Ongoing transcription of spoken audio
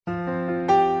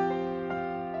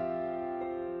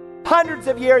Hundreds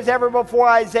of years ever before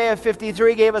Isaiah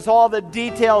 53 gave us all the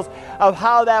details of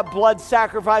how that blood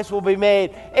sacrifice will be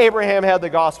made, Abraham had the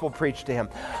gospel preached to him.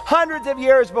 Hundreds of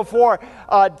years before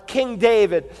King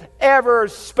David ever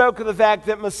spoke of the fact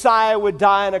that Messiah would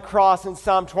die on a cross in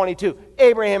Psalm 22,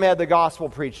 Abraham had the gospel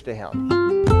preached to him.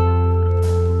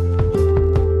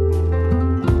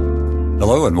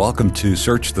 Hello and welcome to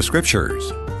Search the Scriptures,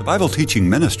 the Bible teaching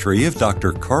ministry of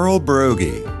Dr. Carl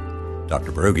Broggi.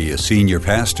 Dr. Broggi is senior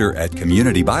pastor at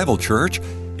Community Bible Church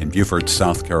in Beaufort,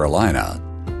 South Carolina.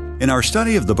 In our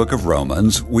study of the book of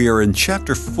Romans, we are in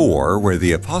chapter 4, where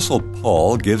the Apostle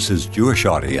Paul gives his Jewish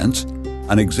audience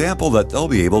an example that they'll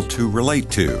be able to relate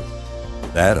to,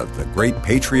 that of the great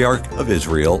patriarch of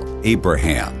Israel,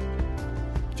 Abraham.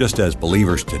 Just as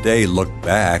believers today look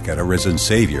back at a risen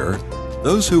Savior,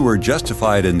 those who were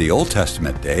justified in the Old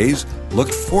Testament days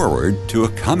looked forward to a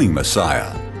coming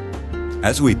Messiah.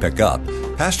 As we pick up,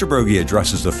 Pastor Broggi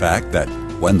addresses the fact that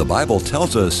when the Bible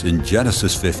tells us in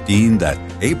Genesis 15 that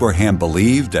Abraham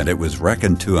believed and it was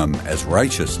reckoned to him as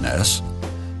righteousness,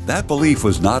 that belief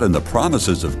was not in the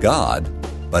promises of God,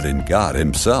 but in God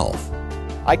Himself.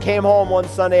 I came home one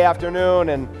Sunday afternoon,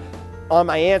 and on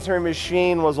my answering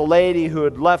machine was a lady who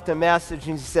had left a message,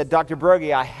 and she said, "Dr.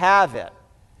 Broggi, I have it.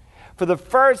 For the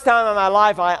first time in my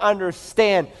life, I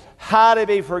understand how to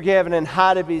be forgiven and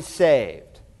how to be saved."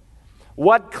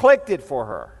 What clicked it for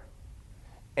her?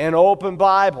 An open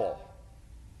Bible,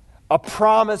 a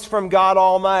promise from God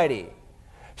Almighty.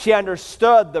 She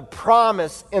understood the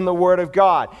promise in the Word of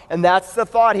God. And that's the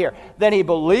thought here. Then he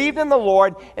believed in the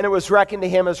Lord, and it was reckoned to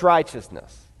him as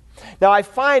righteousness. Now, I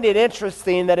find it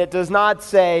interesting that it does not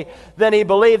say, then he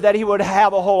believed that he would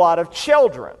have a whole lot of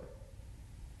children.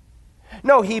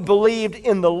 No, he believed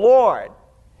in the Lord.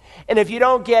 And if you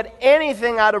don't get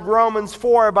anything out of Romans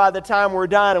 4 by the time we're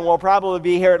done, and we'll probably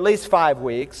be here at least 5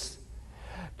 weeks,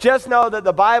 just know that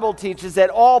the Bible teaches that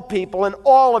all people in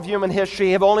all of human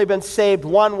history have only been saved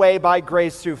one way, by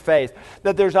grace through faith.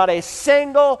 That there's not a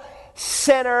single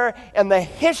sinner in the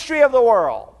history of the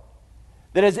world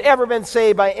that has ever been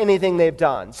saved by anything they've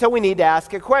done. So we need to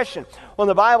ask a question. When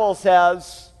the Bible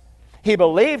says he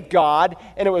believed God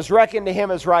and it was reckoned to him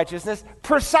as righteousness,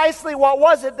 precisely what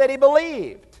was it that he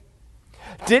believed?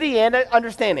 Did he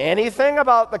understand anything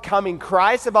about the coming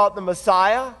Christ, about the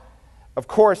Messiah? Of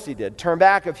course he did. Turn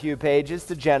back a few pages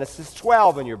to Genesis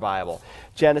 12 in your Bible.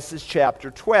 Genesis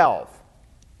chapter 12.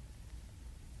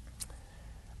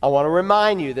 I want to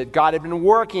remind you that God had been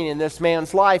working in this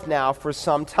man's life now for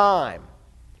some time.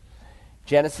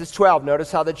 Genesis 12,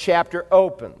 notice how the chapter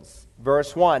opens.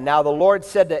 Verse 1, "Now the Lord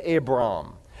said to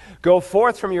Abram, go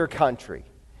forth from your country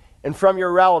and from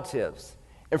your relatives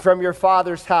and from your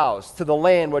father's house to the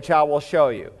land which I will show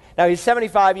you." Now he's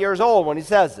 75 years old when he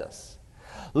says this.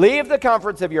 "Leave the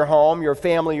comforts of your home, your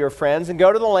family, your friends, and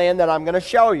go to the land that I'm going to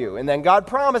show you." And then God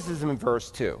promises him in verse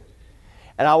 2,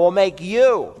 "And I will make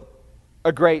you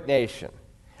a great nation.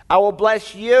 I will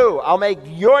bless you. I'll make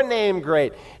your name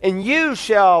great, and you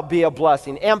shall be a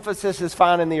blessing." Emphasis is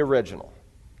found in the original.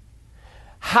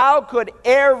 How could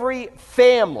every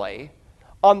family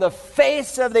on the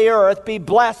face of the earth be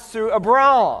blessed through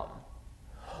Abraham?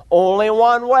 Only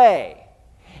one way,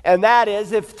 and that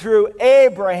is if through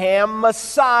Abraham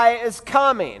Messiah is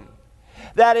coming.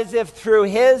 That is, if through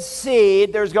his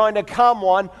seed there's going to come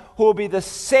one who will be the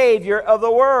Savior of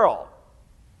the world.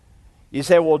 You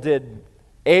say, well, did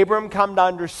Abram come to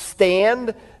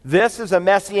understand this as a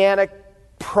messianic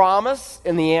promise?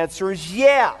 And the answer is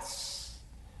yes.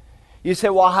 You say,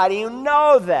 well, how do you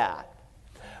know that?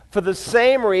 For the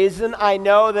same reason, I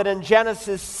know that in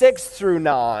Genesis 6 through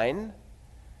 9,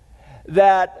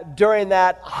 that during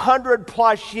that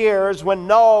 100+ years when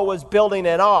Noah was building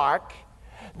an ark,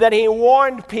 that he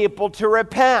warned people to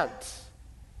repent.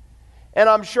 And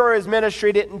I'm sure his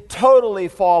ministry didn't totally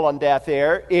fall on deaf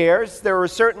ears. There were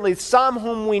certainly some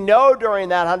whom we know during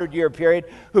that 100-year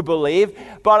period who believed.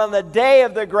 But on the day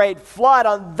of the great flood,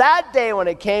 on that day when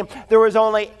it came, there was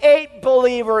only 8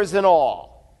 believers in all.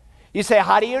 You say,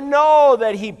 how do you know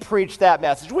that he preached that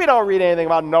message? We don't read anything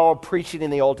about Noah preaching in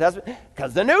the Old Testament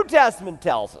because the New Testament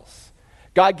tells us.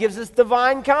 God gives us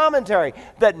divine commentary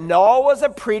that Noah was a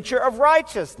preacher of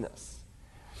righteousness.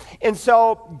 And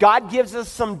so God gives us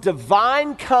some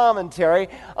divine commentary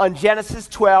on Genesis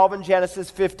 12 and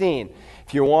Genesis 15.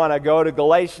 If you want to go to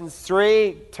Galatians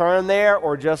 3, turn there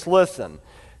or just listen.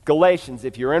 Galatians,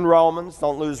 if you're in Romans,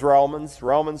 don't lose Romans.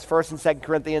 Romans, 1st and 2nd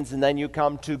Corinthians, and then you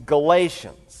come to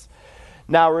Galatians.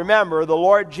 Now remember, the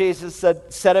Lord Jesus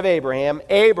said of Abraham,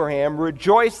 Abraham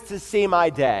rejoiced to see my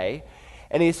day,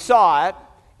 and he saw it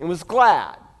and was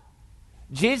glad.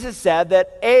 Jesus said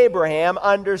that Abraham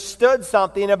understood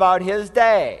something about his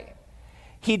day.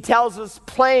 He tells us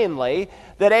plainly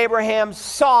that Abraham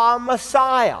saw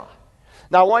Messiah.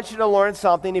 Now, I want you to learn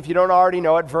something, if you don't already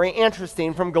know it, very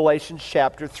interesting from Galatians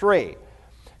chapter 3.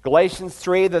 Galatians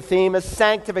 3, the theme is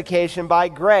sanctification by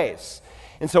grace.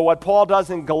 And so what Paul does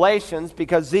in Galatians,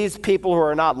 because these people who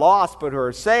are not lost but who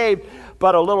are saved,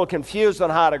 but a little confused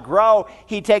on how to grow,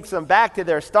 he takes them back to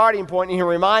their starting point and he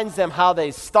reminds them how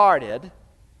they started.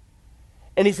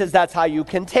 And he says that's how you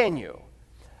continue,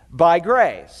 by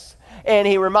grace. And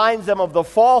he reminds them of the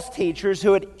false teachers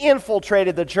who had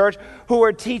infiltrated the church, who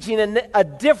were teaching a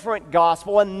different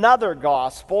gospel, another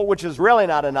gospel, which is really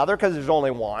not another because there's only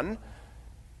one.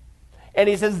 And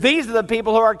he says these are the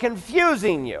people who are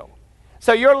confusing you.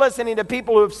 So you're listening to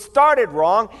people who have started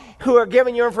wrong, who are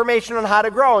giving you information on how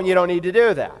to grow, and you don't need to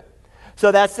do that.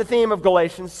 So that's the theme of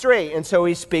Galatians 3. And so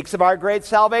he speaks of our great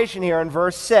salvation here in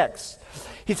verse 6.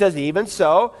 He says, even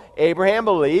so, Abraham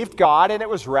believed God, and it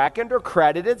was reckoned or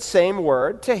credited, same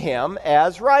word, to him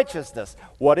as righteousness.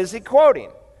 What is he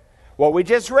quoting? What we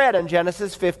just read in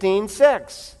Genesis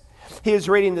 15:6. He is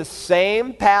reading the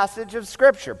same passage of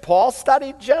Scripture. Paul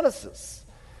studied Genesis.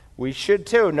 We should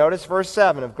too. Notice verse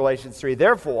 7 of Galatians 3.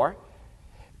 Therefore,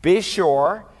 be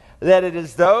sure that it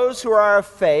is those who are of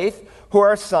faith who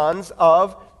are sons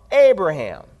of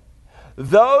Abraham.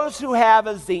 Those who have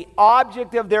as the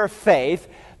object of their faith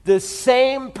the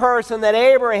same person that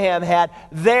Abraham had,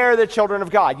 they're the children of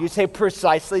God. You say,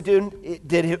 precisely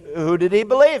who did he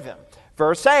believe in?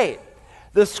 Verse 8.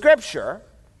 The Scripture,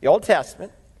 the Old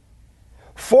Testament,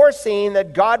 foreseeing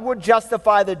that God would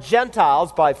justify the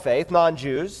Gentiles by faith,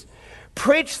 non-Jews,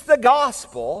 preached the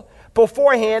gospel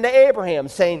beforehand to Abraham,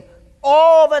 saying,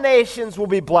 all the nations will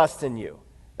be blessed in you.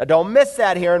 Now don't miss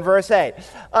that here in verse 8.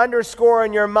 Underscore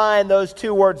in your mind those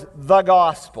two words, the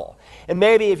gospel. And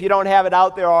maybe if you don't have it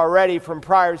out there already from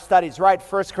prior studies, write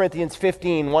 1 Corinthians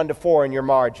 15, 1-4 in your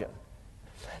margin.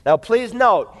 Now please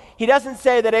note, he doesn't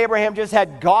say that Abraham just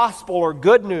had gospel or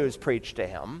good news preached to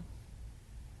him,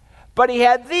 but he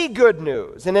had the good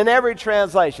news. And in every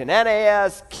translation,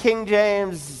 NAS, King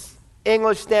James,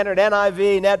 English Standard,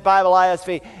 NIV, Net Bible,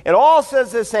 ISV, it all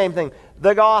says the same thing,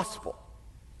 the gospel.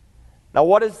 Now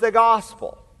what is the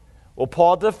gospel? Well,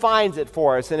 Paul defines it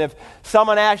for us. And if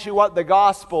someone asks you what the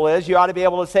gospel is, you ought to be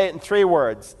able to say it in 3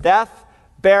 words. Death,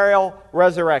 burial,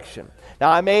 resurrection. Now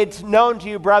I made known to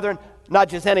you, brethren, not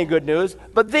just any good news,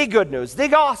 but the good news, the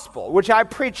gospel, which I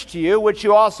preached to you, which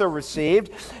you also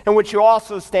received, and which you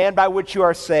also stand, by which you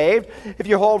are saved, if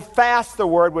you hold fast the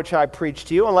word which I preached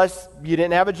to you, unless you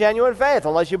didn't have a genuine faith,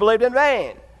 unless you believed in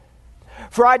vain.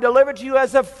 For I delivered to you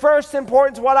as of first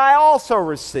importance what I also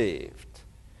received,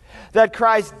 that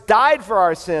Christ died for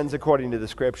our sins according to the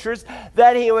Scriptures,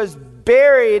 that he was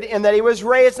buried, and that he was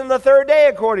raised on the 3rd day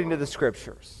according to the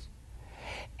Scriptures.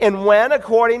 And when,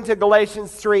 according to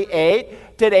Galatians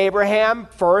 3:8, did Abraham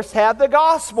first have the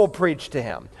gospel preached to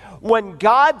him? When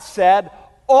God said,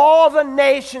 all the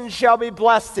nations shall be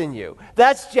blessed in you.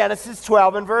 That's Genesis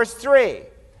 12 and verse 3.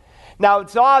 Now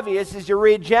it's obvious as you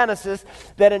read Genesis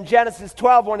that in Genesis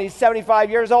 12, when he's 75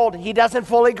 years old, he doesn't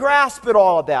fully grasp it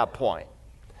all at that point.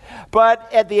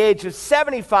 But at the age of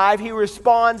 75, he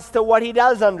responds to what he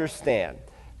does understand.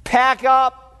 Pack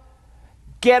up.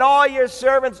 Get all your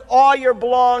servants, all your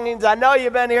belongings. I know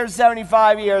you've been here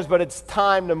 75 years, but it's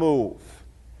time to move.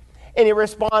 And he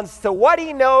responds to what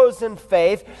he knows in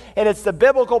faith, and it's the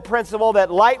biblical principle that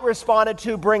light responded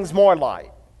to brings more light.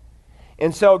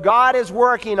 And so God is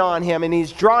working on him, and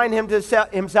he's drawing him to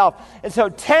himself. And so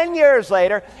 10 years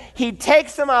later, he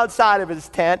takes him outside of his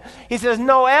tent. He says,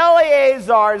 no,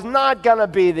 Eleazar is not going to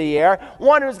be the heir.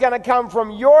 One who's going to come from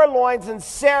your loins and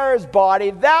Sarah's body,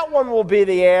 that one will be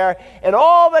the heir, and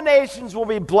all the nations will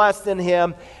be blessed in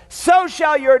him. So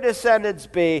shall your descendants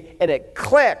be. And it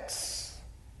clicks.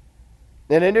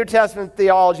 In a New Testament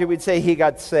theology, we'd say he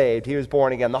got saved. He was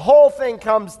born again. The whole thing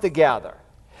comes together.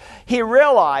 He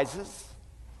realizes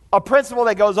a principle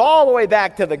that goes all the way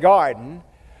back to the garden,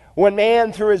 when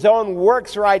man, through his own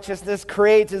works righteousness,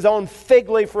 creates his own fig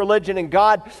leaf religion, and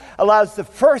God allows the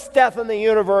first death in the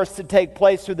universe to take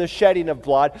place through the shedding of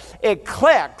blood. It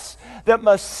clicks that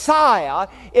Messiah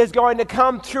is going to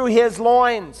come through his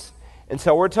loins. And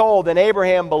so we're told, and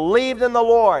Abraham believed in the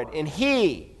Lord, and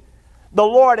he, the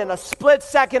Lord, in a split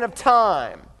second of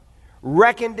time,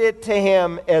 reckoned it to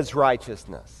him as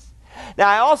righteousness. Now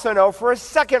I also know for a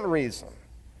second reason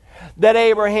that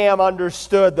Abraham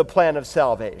understood the plan of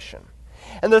salvation.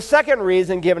 And the second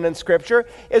reason given in Scripture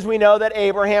is we know that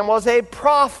Abraham was a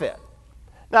prophet.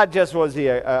 Not just was he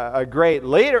a great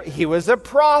leader, he was a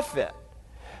prophet.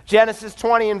 Genesis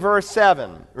 20 and verse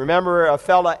 7. Remember a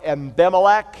fellow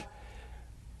Abimelech?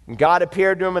 God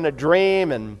appeared to him in a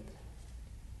dream, and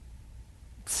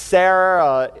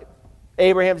Sarah,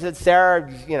 Abraham said,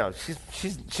 Sarah,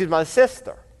 she's my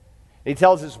sister. He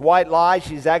tells this white lie.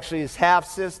 She's actually his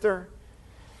half-sister.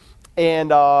 And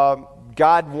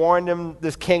God warned him,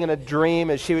 this king, in a dream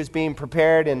as she was being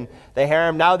prepared in the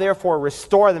harem. Now, therefore,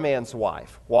 restore the man's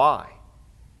wife. Why?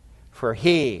 For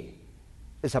he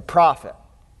is a prophet.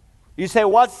 You say,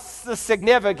 what's the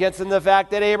significance in the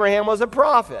fact that Abraham was a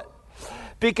prophet?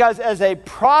 Because as a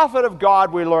prophet of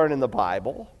God, we learn in the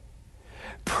Bible,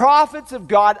 prophets of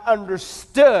God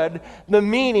understood the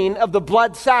meaning of the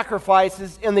blood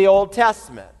sacrifices in the Old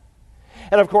Testament.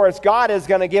 And of course, God is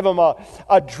going to give him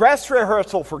a dress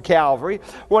rehearsal for Calvary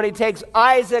when he takes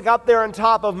Isaac up there on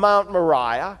top of Mount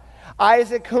Moriah.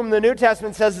 Isaac, whom the New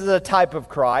Testament says is a type of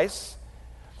Christ.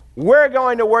 We're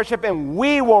going to worship and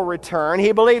we will return.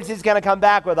 He believes he's going to come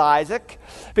back with Isaac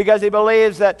because he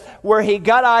believes that where he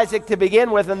got Isaac to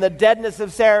begin with in the deadness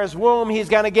of Sarah's womb, he's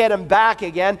going to get him back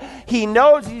again. He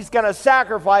knows he's going to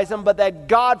sacrifice him, but that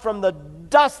God from the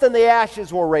dust and the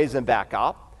ashes will raise him back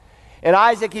up. And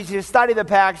Isaac, as you study the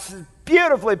passage,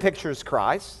 beautifully pictures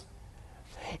Christ.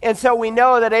 And so we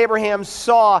know that Abraham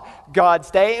saw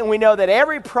God's day, and we know that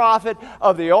every prophet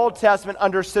of the Old Testament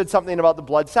understood something about the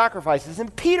blood sacrifices.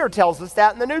 And Peter tells us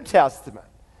that in the New Testament.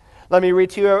 Let me read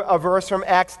to you a verse from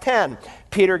Acts 10.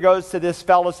 Peter goes to this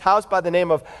fellow's house by the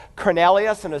name of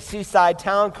Cornelius in a seaside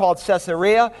town called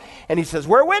Caesarea, and he says,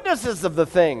 "We're witnesses of the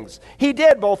things he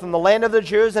did both in the land of the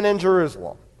Jews and in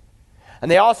Jerusalem. And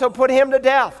they also put him to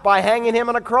death by hanging him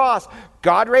on a cross.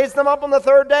 God raised him up on the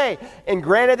third day and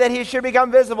granted that he should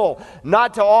become visible,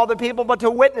 not to all the people, but to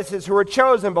witnesses who were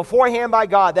chosen beforehand by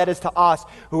God, that is to us,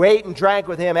 who ate and drank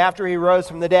with him after he rose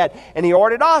from the dead. And he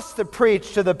ordered us to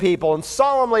preach to the people and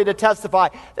solemnly to testify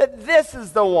that this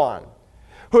is the one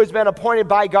who has been appointed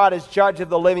by God as judge of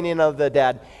the living and of the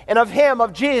dead. And of him,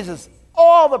 of Jesus,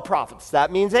 all the prophets,"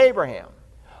 that means Abraham,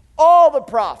 "all the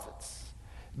prophets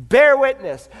bear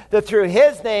witness that through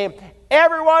his name,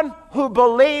 everyone who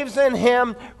believes in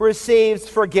him receives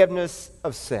forgiveness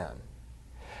of sin."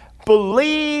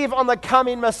 Believe on the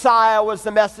coming Messiah was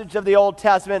the message of the Old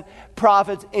Testament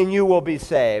prophets, and you will be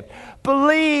saved.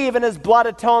 Believe in his blood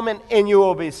atonement, and you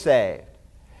will be saved.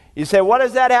 You say, what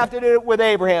does that have to do with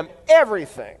Abraham?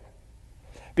 Everything.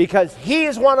 Because he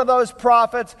is one of those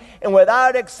prophets, and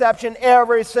without exception,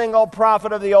 every single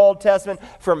prophet of the Old Testament,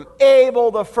 from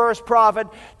Abel, the first prophet,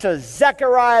 to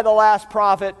Zechariah, the last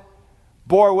prophet,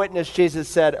 bore witness, Jesus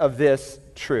said, of this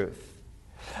truth.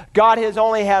 God has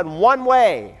only had one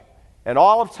way in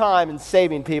all of time in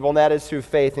saving people, and that is through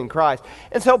faith in Christ.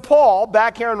 And so Paul,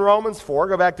 back here in Romans 4,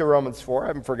 go back to Romans 4, I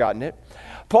haven't forgotten it.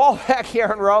 Paul, back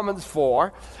here in Romans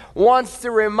 4, wants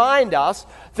to remind us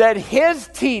that his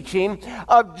teaching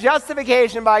of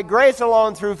justification by grace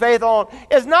alone through faith alone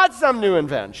is not some new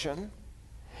invention.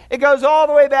 It goes all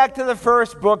the way back to the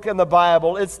first book in the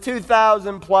Bible. It's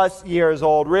 2,000 plus years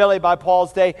old. Really, by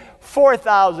Paul's day,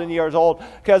 4,000 years old,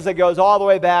 because it goes all the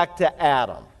way back to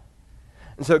Adam.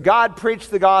 And so God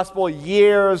preached the gospel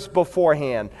years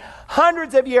beforehand.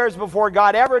 Hundreds of years before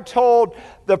God ever told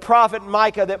the prophet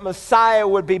Micah that Messiah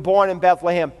would be born in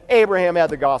Bethlehem, Abraham had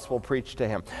the gospel preached to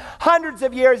him. Hundreds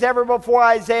of years ever before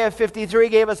Isaiah 53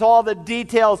 gave us all the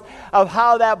details of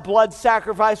how that blood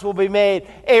sacrifice will be made,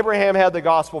 Abraham had the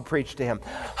gospel preached to him.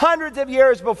 Hundreds of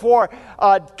years before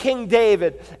King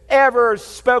David ever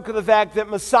spoke of the fact that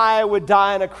Messiah would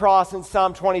die on a cross in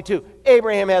Psalm 22,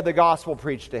 Abraham had the gospel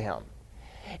preached to him.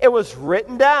 It was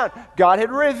written down. God had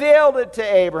revealed it to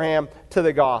Abraham, to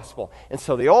the gospel. And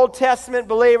so the Old Testament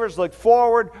believers look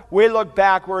forward, we look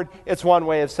backward. It's one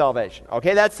way of salvation.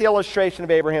 Okay, that's the illustration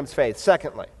of Abraham's faith.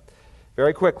 Secondly,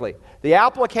 very quickly, the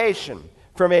application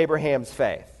from Abraham's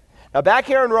faith. Now back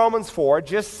here in Romans 4,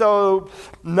 just so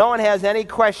no one has any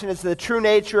question as to the true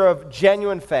nature of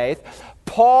genuine faith,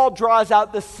 Paul draws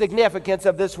out the significance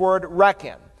of this word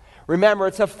reckon. Remember,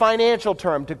 it's a financial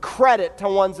term, to credit to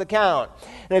one's account.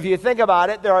 And if you think about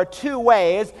it, there are two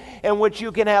ways in which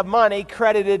you can have money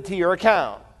credited to your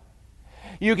account.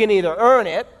 You can either earn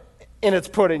it, and it's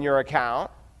put in your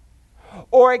account,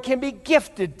 or it can be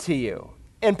gifted to you.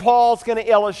 And Paul's going to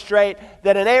illustrate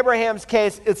that in Abraham's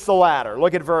case, it's the latter.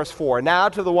 Look at verse 4. Now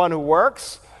to the one who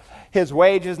works, his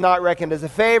wage is not reckoned as a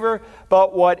favor,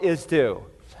 but what is due.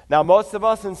 Now most of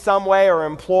us in some way are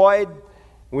employed.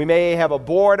 We may have a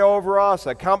board over us,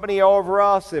 a company over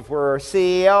us, if we're a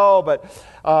CEO, but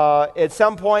at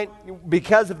some point,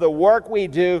 because of the work we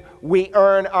do, we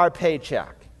earn our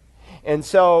paycheck. And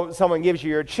so someone gives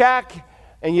you your check,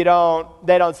 And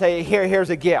they don't say, here's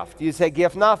a gift. You say,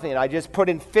 gift nothing. I just put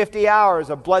in 50 hours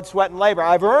of blood, sweat, and labor.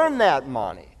 I've earned that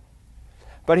money.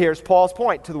 But here's Paul's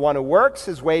point. To the one who works,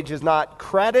 his wage is not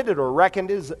credited or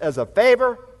reckoned as a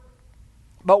favor,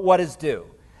 but what is due.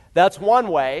 That's one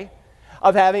way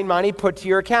of having money put to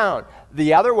your account.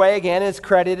 The other way, again, is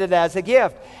credited as a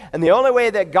gift. And the only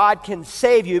way that God can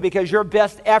save you because your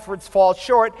best efforts fall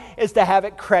short is to have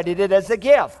it credited as a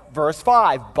gift. Verse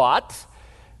 5, but,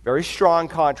 very strong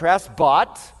contrast,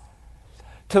 but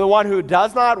to the one who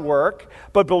does not work,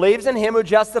 but believes in him who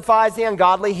justifies the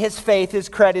ungodly, his faith is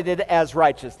credited as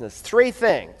righteousness. Three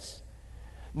things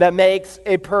that makes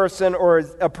a person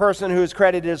who is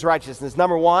credited as righteousness.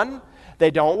 Number one,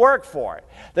 they don't work for it.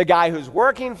 The guy who's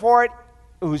working for it,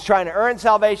 who's trying to earn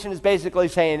salvation, is basically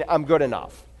saying, I'm good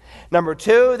enough. Number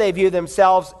two, they view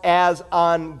themselves as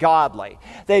ungodly.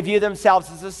 They view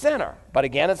themselves as a sinner. But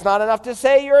again, it's not enough to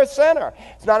say you're a sinner.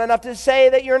 It's not enough to say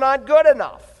that you're not good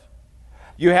enough.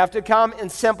 You have to come in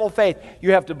simple faith.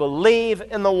 You have to believe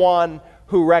in the one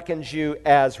who reckons you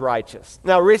as righteous.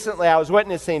 Now, recently I was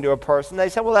witnessing to a person. They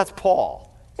said, well, that's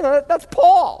Paul. That's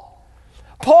Paul.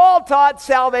 Paul taught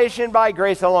salvation by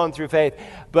grace alone through faith.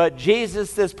 But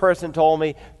Jesus, this person told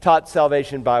me, taught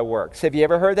salvation by works. Have you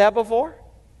ever heard that before?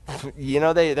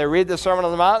 They read the Sermon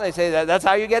on the Mount and they say that's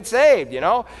how you get saved,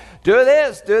 Do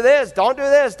this, don't do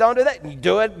this, don't do that. You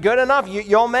do it good enough,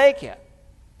 you'll make it.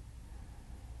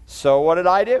 So what did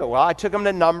I do? Well, I took them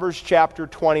to Numbers chapter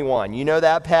 21. You know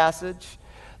that passage?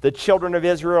 The children of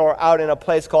Israel are out in a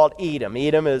place called Edom.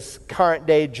 Edom is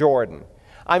current-day Jordan.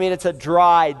 I mean, it's a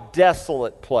dry,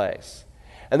 desolate place.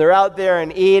 And they're out there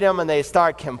in Edom, and they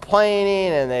start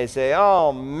complaining, and they say,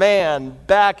 oh, man,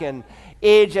 back in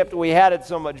Egypt, we had it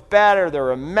so much better. There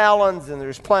were melons, and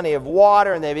there's plenty of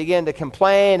water, and they begin to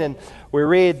complain. And we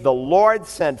read, the Lord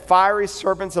sent fiery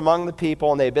serpents among the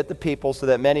people, and they bit the people so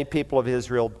that many people of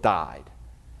Israel died.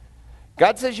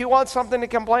 God says, you want something to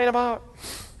complain about?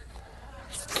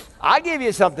 I give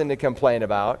you something to complain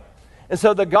about. And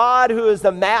so the God who is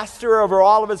the master over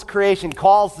all of his creation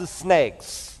calls the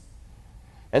snakes.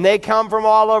 And they come from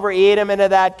all over Edom into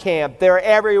that camp. They're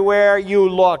everywhere you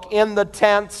look, in the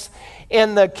tents,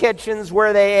 in the kitchens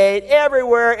where they ate,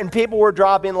 everywhere, and people were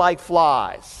dropping like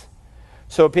flies.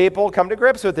 So people come to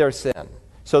grips with their sin.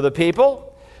 So the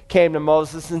people came to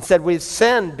Moses and said, we've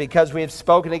sinned because we have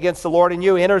spoken against the Lord, and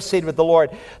you intercede with the Lord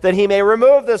that he may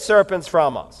remove the serpents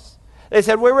from us. They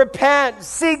said, we repent,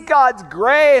 seek God's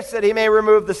grace that he may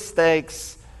remove the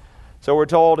snakes. So we're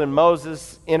told, and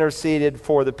Moses interceded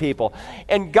for the people.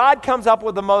 And God comes up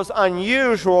with the most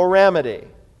unusual remedy.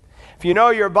 If you know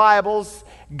your Bibles,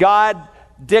 God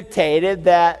dictated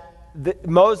that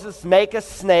Moses make a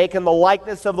snake in the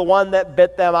likeness of the one that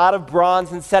bit them out of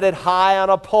bronze and set it high on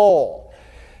a pole.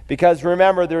 Because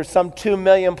remember, there's some 2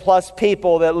 million plus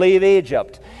people that leave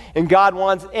Egypt. And God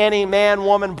wants any man,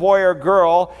 woman, boy, or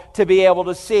girl to be able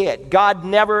to see it. God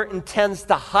never intends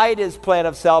to hide his plan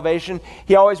of salvation.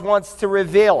 He always wants to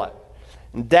reveal it.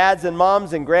 And dads and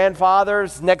moms and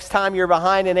grandfathers, next time you're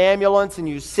behind an ambulance and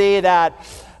you see that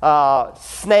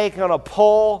snake on a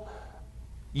pole,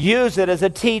 use it as a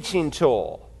teaching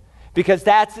tool. Because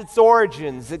that's its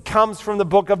origins. It comes from the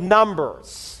book of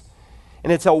Numbers.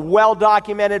 And it's a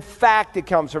well-documented fact that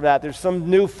comes from that. There's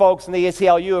some new folks in the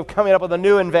ACLU who have come up with a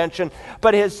new invention,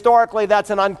 but historically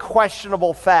that's an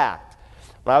unquestionable fact.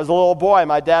 When I was a little boy,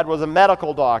 my dad was a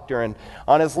medical doctor, and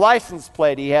on his license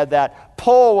plate he had that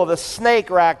pole with a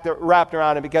snake wrapped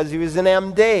around it because he was an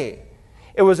MD.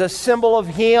 It was a symbol of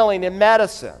healing and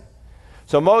medicine.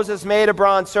 So Moses made a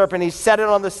bronze serpent, he set it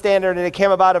on the standard, and it came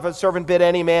about if a serpent bit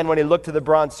any man, when he looked to the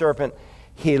bronze serpent,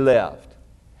 he lived.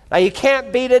 Now, you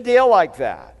can't beat a deal like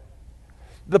that.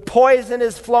 The poison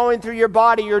is flowing through your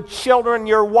body. Your children,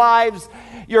 your wives,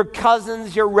 your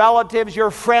cousins, your relatives,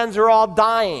 your friends are all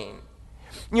dying.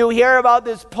 You hear about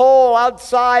this pole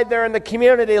outside there in the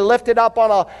community lifted up on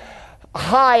a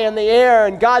high in the air,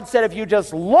 and God said, if you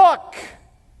just look,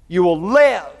 you will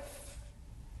live.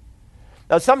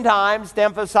 Now, sometimes to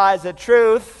emphasize the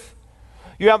truth,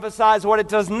 you emphasize what it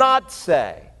does not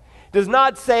say. It does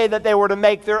not say that they were to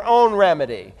make their own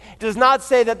remedy. It does not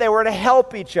say that they were to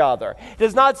help each other. It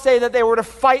does not say that they were to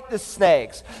fight the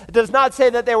snakes. It does not say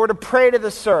that they were to pray to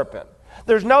the serpent.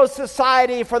 There's no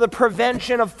society for the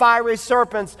prevention of fiery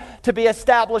serpents to be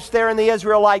established there in the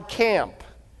Israelite camp.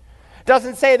 It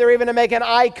doesn't say they're even to make an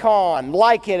icon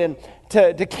like it and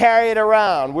to carry it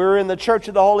around. We were in the Church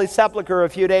of the Holy Sepulchre a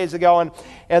few days ago, and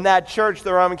in that church,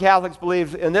 the Roman Catholics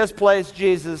believe in this place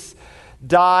Jesus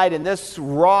died, and this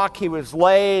rock he was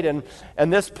laid, and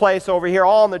this place over here,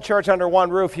 all in the church under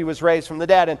one roof, he was raised from the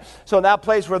dead. And so in that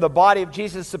place where the body of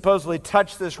Jesus supposedly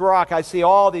touched this rock, I see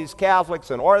all these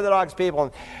Catholics and Orthodox people,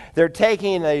 and they're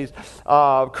taking these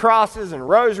crosses and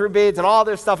rosary beads and all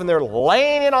this stuff, and they're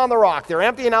laying it on the rock. They're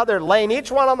emptying out, they're laying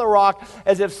each one on the rock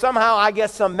as if somehow, I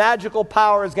guess, some magical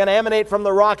power is going to emanate from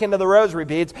the rock into the rosary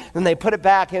beads, and they put it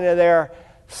back into their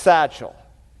satchel.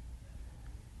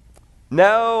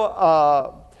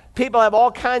 No, people have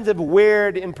all kinds of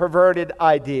weird and perverted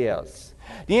ideas.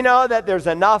 Do you know that there's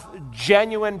enough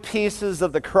genuine pieces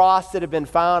of the cross that have been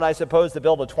found, I suppose, to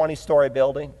build a 20-story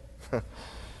building?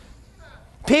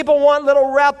 People want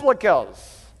little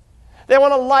replicas. They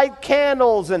want to light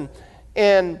candles and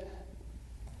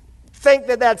think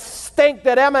that stink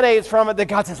that emanates from it, that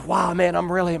God says, wow, man,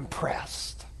 I'm really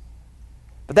impressed.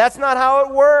 But that's not how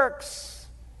it works.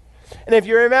 And if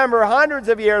you remember, hundreds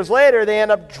of years later, they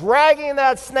end up dragging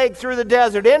that snake through the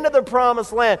desert into the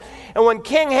promised land. And when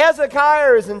King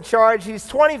Hezekiah is in charge, he's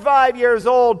 25 years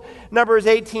old, Numbers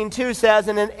 18:2 says,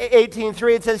 and in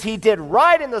 18:3 it says he did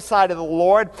right in the sight of the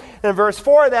Lord. And in verse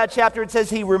 4 of that chapter it says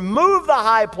he removed the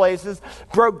high places,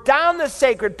 broke down the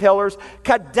sacred pillars,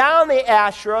 cut down the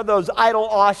Asherah, those idol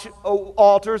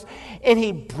altars, and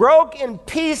he broke in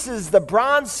pieces the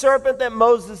bronze serpent that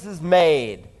Moses has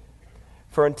made.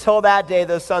 For until that day,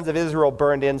 the sons of Israel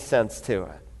burned incense to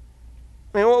it.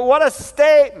 I mean, what a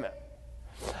statement.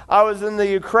 I was in the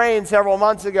Ukraine several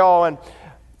months ago, and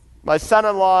my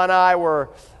son-in-law and I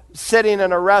were sitting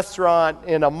in a restaurant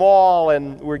in a mall,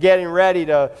 and we're getting ready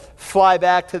to fly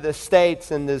back to the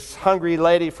States, and this hungry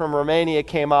lady from Romania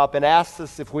came up and asked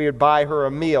us if we would buy her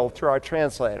a meal through our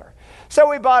translator. So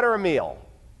we bought her a meal.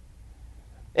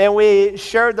 And we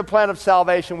shared the plan of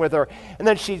salvation with her. And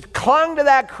then she clung to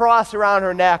that cross around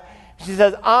her neck. She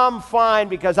says, I'm fine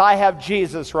because I have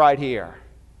Jesus right here.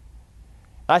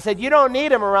 I said, you don't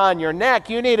need him around your neck.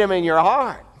 You need him in your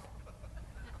heart.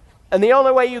 And the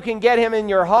only way you can get him in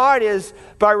your heart is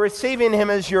by receiving him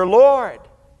as your Lord.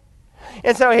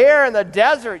 And so here in the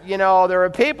desert, you know, there were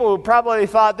people who probably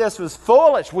thought this was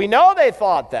foolish. We know they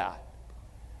thought that.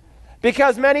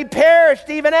 Because many perished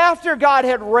even after God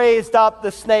had raised up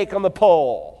the snake on the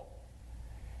pole.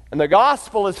 And the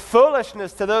gospel is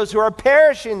foolishness to those who are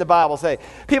perishing, the Bible says.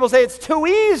 People say it's too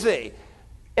easy.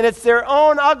 And it's their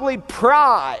own ugly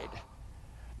pride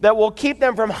that will keep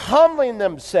them from humbling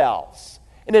themselves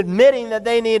and admitting that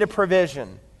they need a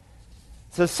provision.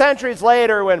 So centuries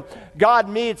later, when God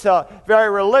meets a very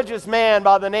religious man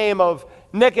by the name of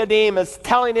Nicodemus,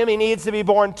 telling him he needs to be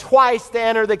born twice to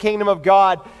enter the kingdom of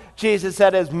God, Jesus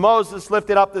said, as Moses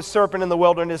lifted up the serpent in the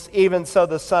wilderness, even so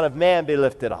the Son of Man be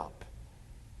lifted up,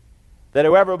 that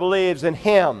whoever believes in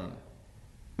him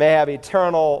may have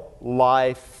eternal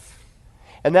life.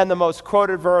 And then the most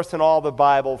quoted verse in all the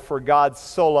Bible, for God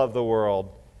so loved the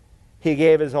world, he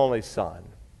gave his only Son,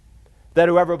 that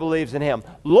whoever believes in him,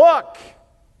 look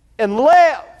and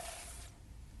live.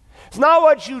 It's not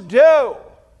what you do.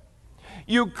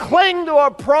 You cling to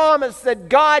a promise that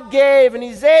God gave, and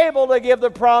he's able to give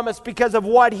the promise because of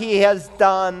what he has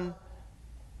done.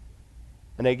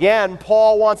 And again,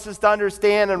 Paul wants us to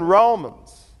understand in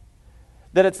Romans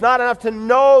that it's not enough to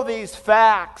know these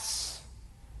facts.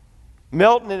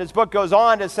 Milton in his book goes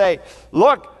on to say,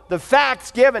 look, the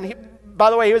facts given, by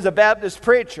the way, he was a Baptist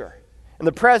preacher and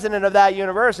the president of that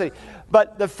university,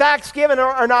 but the facts given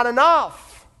are not enough.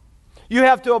 You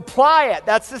have to apply it.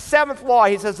 That's the seventh law.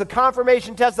 He says the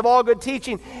confirmation test of all good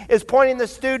teaching is pointing the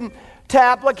student to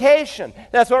application.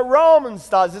 That's what Romans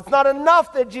does. It's not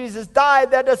enough that Jesus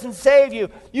died. That doesn't save you.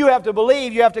 You have to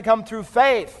believe. You have to come through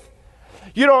faith.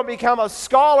 You don't become a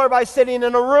scholar by sitting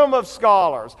in a room of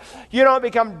scholars. You don't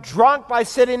become drunk by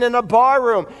sitting in a bar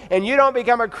room. And you don't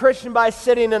become a Christian by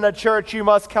sitting in a church. You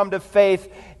must come to faith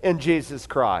in Jesus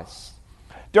Christ.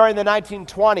 During the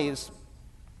 1920s,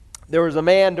 there was a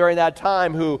man during that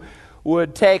time who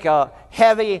would take a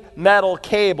heavy metal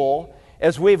cable,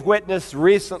 as we've witnessed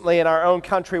recently in our own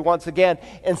country once again,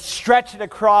 and stretch it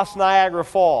across Niagara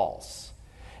Falls.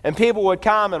 And people would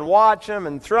come and watch him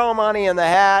and throw money in the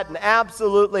hat and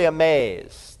absolutely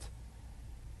amazed.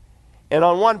 And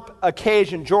on one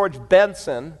occasion, George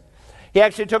Benson, he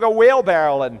actually took a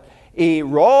wheelbarrow and he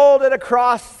rolled it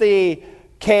across the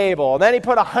cable. And then he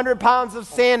put 100 pounds of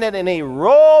sand in it and he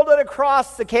rolled it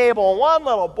across the cable. And one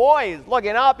little boy, he's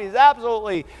looking up, he's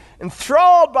absolutely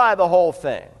enthralled by the whole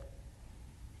thing.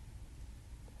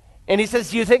 And he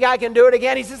says, do you think I can do it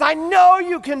again? He says, I know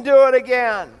you can do it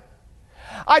again.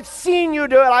 I've seen you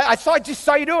do it. I just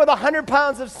saw you do it with 100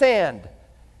 pounds of sand.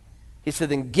 He said,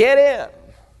 then get in.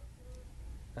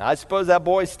 Now, I suppose that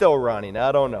boy's still running.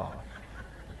 I don't know.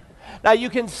 Now, you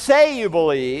can say you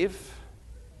believe,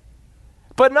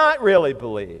 but not really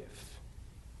believe.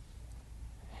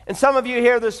 And some of you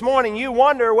here this morning, you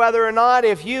wonder whether or not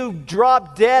if you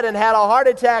dropped dead and had a heart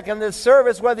attack in this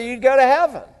service, whether you'd go to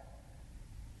heaven.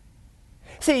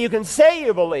 See, you can say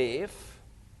you believe,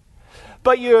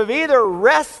 but you have either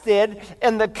rested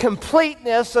in the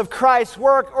completeness of Christ's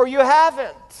work or you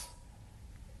haven't.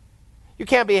 You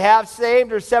can't be half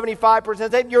saved or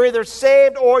 75% saved. You're either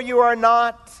saved or you are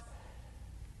not.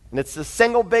 And it's the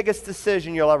single biggest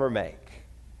decision you'll ever make.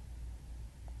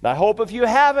 And I hope if you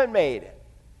haven't made it,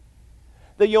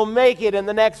 that you'll make it in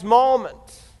the next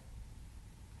moment.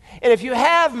 And if you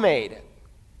have made it,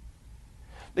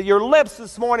 that your lips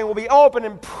this morning will be open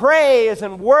in praise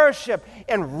and worship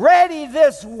and ready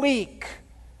this week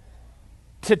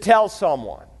to tell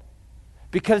someone.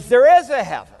 Because there is a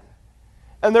heaven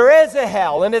and there is a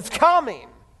hell and it's coming.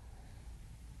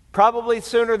 Probably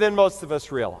sooner than most of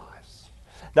us realize.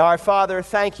 Now, our Father,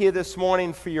 thank you this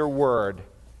morning for your word.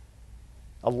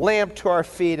 A lamp to our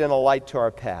feet and a light to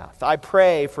our path. I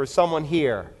pray for someone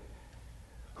here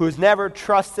who's never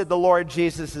trusted the Lord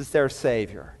Jesus as their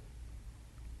Savior.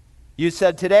 You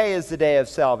said today is the day of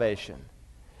salvation.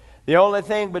 The only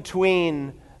thing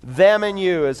between them and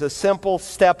you is a simple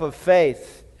step of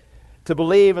faith to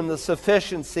believe in the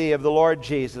sufficiency of the Lord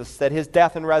Jesus, that his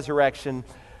death and resurrection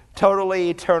totally,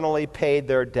 eternally paid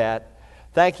their debt.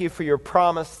 Thank you for your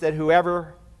promise that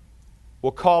whoever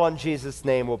will call on Jesus'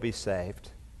 name will be saved.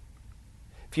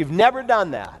 If you've never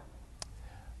done that,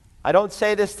 I don't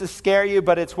say this to scare you,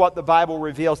 but it's what the Bible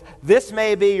reveals. This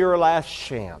may be your last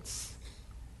chance.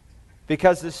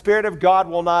 Because the Spirit of God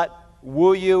will not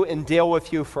woo you and deal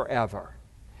with you forever.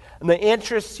 And the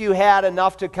interest you had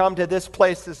enough to come to this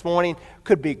place this morning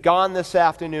could be gone this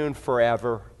afternoon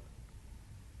forever.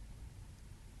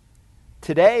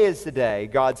 Today is the day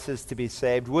God says to be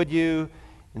saved. Would you,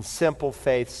 in simple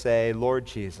faith, say, Lord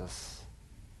Jesus,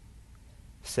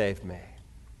 save me.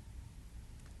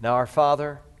 Now, our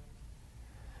Father,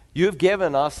 you've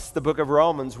given us the book of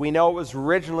Romans. We know it was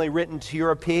originally written to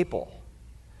your people,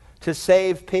 to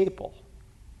save people,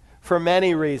 for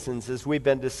many reasons, as we've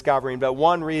been discovering. But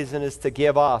one reason is to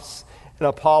give us an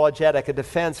apologetic, a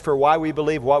defense for why we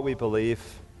believe what we believe.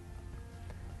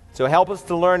 So help us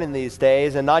to learn in these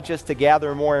days, and not just to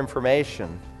gather more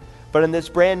information, but in this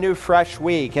brand new, fresh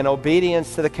week, in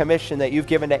obedience to the commission that you've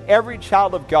given to every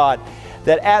child of God,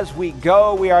 that as we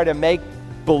go, we are to make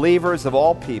believers of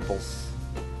all peoples.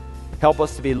 Help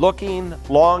us to be looking,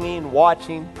 longing,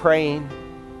 watching, praying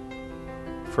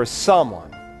for someone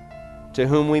to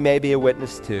whom we may be a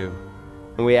witness to.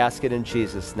 And we ask it in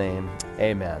Jesus' name.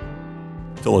 Amen.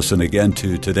 To listen again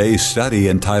to today's study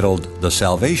entitled The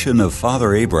Salvation of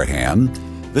Father Abraham,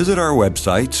 visit our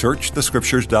website,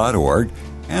 searchthescriptures.org,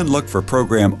 and look for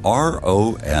program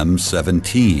ROM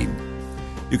 17.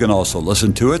 You can also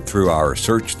listen to it through our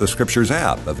Search the Scriptures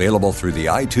app, available through the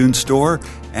iTunes Store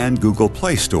and Google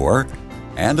Play Store.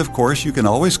 And, of course, you can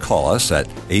always call us at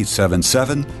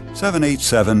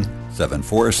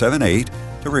 877-787-7478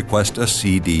 to request a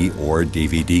CD or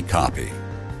DVD copy.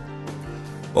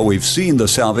 Well, we've seen the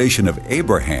salvation of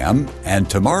Abraham, and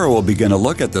tomorrow we'll begin a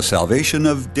look at the salvation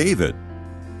of David.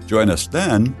 Join us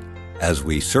then as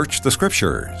we search the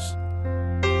Scriptures.